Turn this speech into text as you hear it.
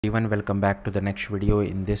Everyone, welcome back to the next video.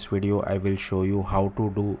 In this video I will show you how to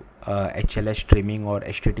do HLS streaming or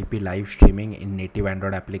HTTP live streaming in native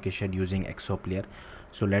Android application using Exoplayer.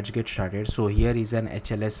 So let's get started. So here is an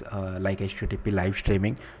HLS like HTTP live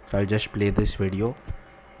streaming. So I'll just play this video.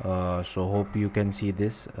 So hope you can see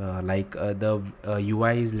this. The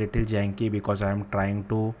UI is little janky because I'm trying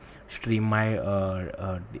to stream my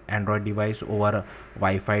Android device over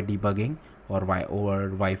Wi-Fi debugging or over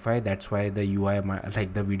Wi-Fi. That's why the UI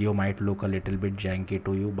the video might look a little bit janky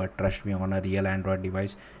to you, but trust me, on a real Android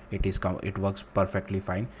device it works perfectly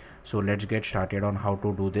fine. So let's get started on how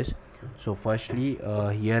to do this. So firstly,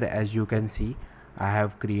 here as you can see, I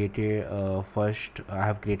have created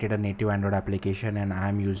a native Android application and I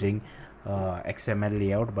am using XML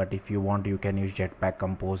layout, but if you want you can use Jetpack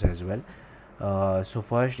Compose as well. So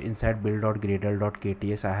first, inside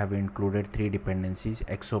build.gradle.kts I have included three dependencies: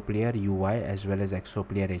 Exoplayer UI as well as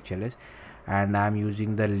Exoplayer HLS, and I am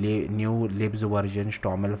using the new libs version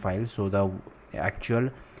STOML file. So the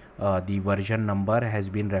actual the version number has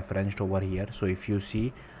been referenced over here. So if you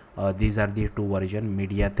see, these are the two versions: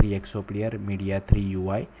 Media 3 Exoplayer, Media 3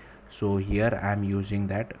 UI. So here I am using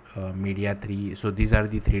that Media 3. So these are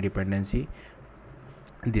the three dependency.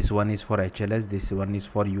 This one is for HLS, this one is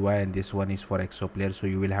for UI, and this one is for Exoplayer. So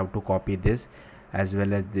you will have to copy this as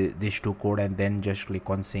well as these two code, and then just click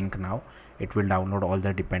on sync now. It will download all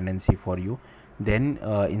the dependency for you. Then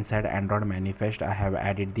inside Android manifest I have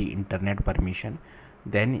added the internet permission.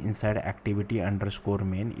 Then inside activity underscore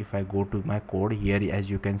main, if I go to my code here,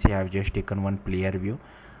 as you can see, I have just taken one player view.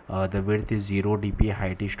 The width is 0 dp,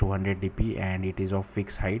 height is 200 dp, and it is of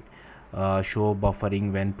fixed height. Show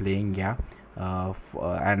buffering when playing, yeah.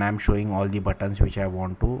 And I'm showing all the buttons which I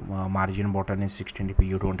want to. Margin button is 16 dp,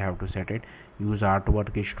 you don't have to set it. Use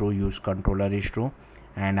artwork is true, use controller is true,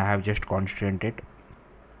 and I have just constrained it.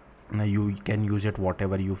 Now you can use it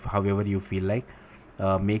however you feel like.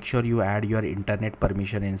 Make sure you add your internet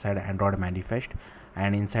permission inside Android manifest,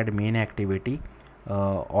 and inside main activity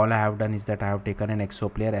all I have done is that I have taken an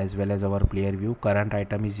Exoplayer as well as our player view. Current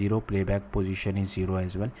item is 0, playback position is 0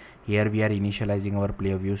 as well. Here we are initializing our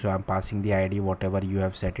player view, so I'm passing the ID whatever you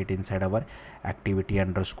have set it inside our activity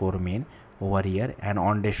underscore main over here. And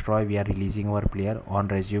on destroy we are releasing our player, on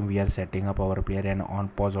resume we are setting up our player, and on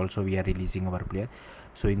pause also we are releasing our player.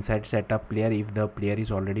 So inside setup player, if the player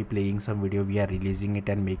is already playing some video, we are releasing it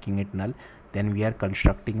and making it null. Then we are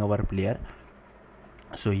constructing our player.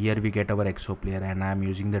 So here we get our Exoplayer, and I am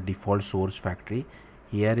using the default source factory.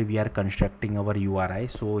 Here we are constructing our URI.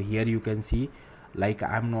 So here you can see, like,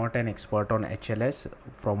 I'm not an expert on HLS.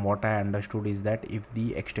 From what I understood is that if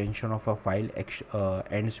the extension of a file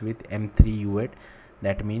ends with M3U8,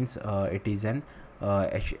 that means it is an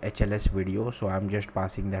HLS video. So I'm just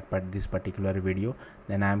passing that this particular video.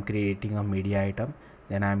 Then I am creating a media item.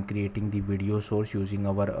 Then I am creating the video source using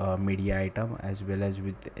our media item as well as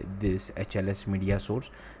with this HLS media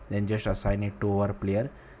source. Then just assign it to our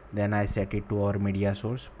player. Then I set it to our media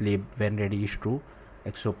source. Play when ready is true.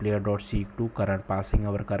 Exoplayer.seek to current, passing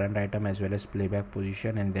our current item as well as playback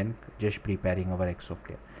position, and then just preparing our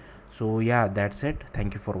Exoplayer. So yeah, that's it.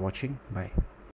 Thank you for watching. Bye.